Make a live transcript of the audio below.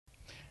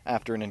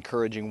After an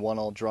encouraging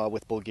 1-1 draw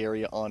with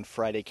Bulgaria on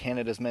Friday,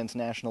 Canada's men's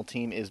national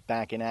team is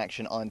back in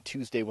action on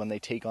Tuesday when they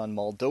take on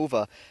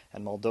Moldova.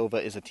 And Moldova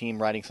is a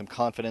team riding some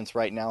confidence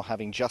right now,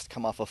 having just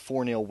come off a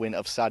 4-0 win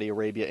of Saudi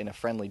Arabia in a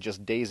friendly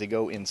just days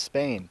ago in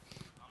Spain.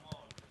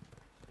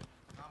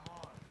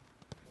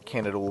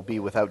 Canada will be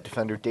without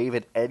defender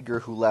David Edgar,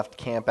 who left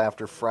camp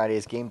after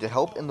Friday's game to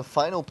help in the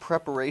final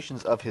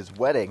preparations of his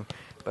wedding.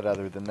 But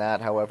other than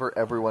that, however,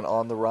 everyone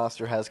on the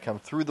roster has come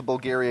through the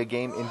Bulgaria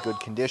game in good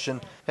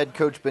condition. Head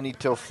coach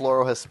Benito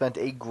Floro has spent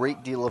a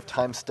great deal of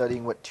time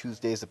studying what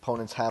Tuesday's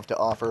opponents have to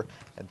offer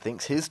and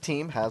thinks his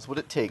team has what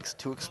it takes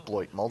to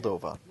exploit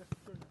Moldova.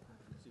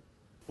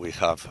 We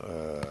have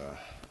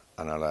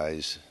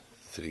analyzed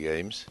 3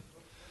 games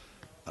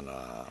and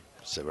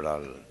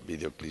several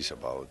video clips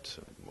about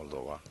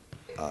Moldova.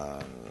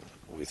 And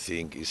we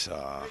think it's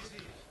a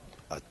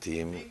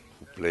team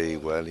who play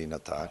well in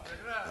attack.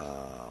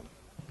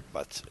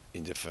 But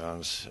in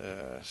defense,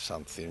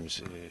 some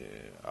teams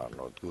are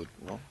not good,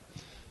 no?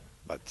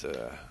 But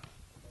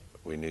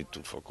we need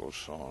to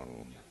focus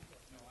on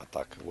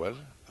attack well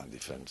and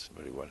defense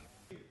very well.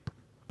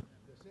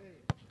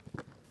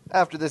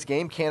 After this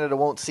game, Canada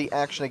won't see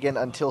action again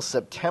until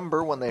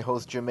September when they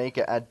host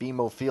Jamaica at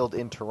BMO Field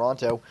in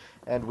Toronto.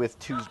 And with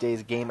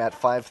Tuesday's game at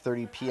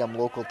 5:30 p.m.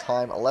 local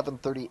time,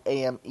 11:30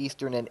 a.m.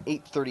 Eastern and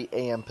 8:30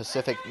 a.m.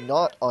 Pacific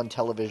not on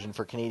television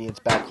for Canadians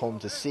back home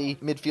to see,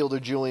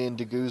 midfielder Julian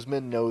de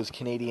Guzman knows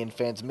Canadian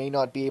fans may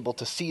not be able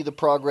to see the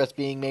progress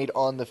being made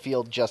on the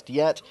field just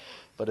yet,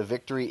 but a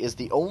victory is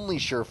the only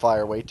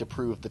surefire way to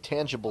prove the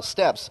tangible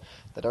steps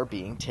that are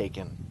being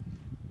taken.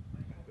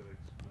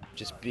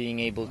 Just being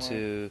able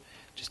to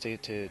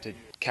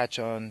catch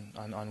on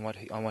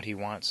what he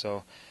wants.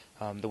 So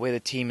the way the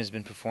team has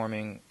been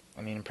performing,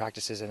 I mean, in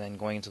practices and then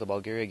going into the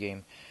Bulgaria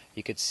game,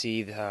 you could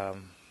see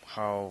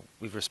how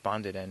we've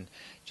responded, and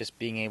just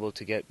being able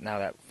to get now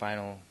that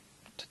final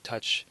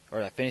touch, or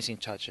that finishing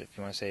touch, if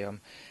you want to say,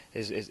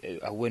 is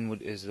a win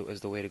is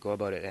the way to go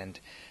about it, and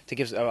to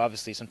give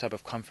obviously some type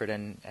of comfort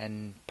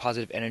and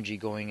positive energy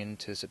going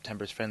into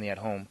September's friendly at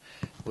home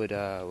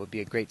would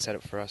be a great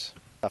setup for us.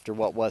 After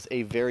what was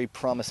a very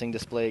promising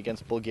display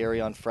against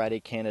Bulgaria on Friday,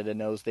 Canada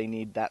knows they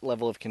need that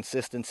level of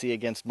consistency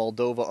against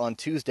Moldova on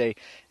Tuesday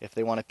if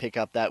they want to pick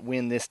up that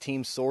win this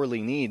team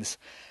sorely needs.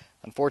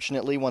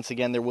 Unfortunately, once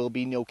again, there will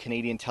be no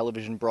Canadian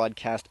television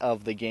broadcast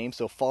of the game,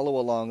 so follow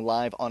along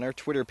live on our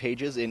Twitter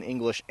pages in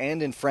English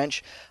and in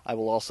French. I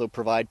will also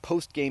provide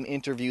post-game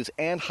interviews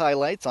and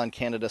highlights on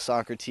Canada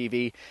Soccer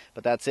TV.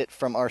 But that's it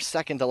from our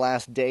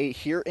second-to-last day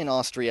here in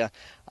Austria.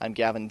 I'm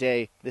Gavin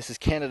Day. This is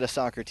Canada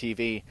Soccer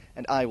TV,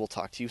 and I will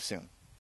talk to you soon.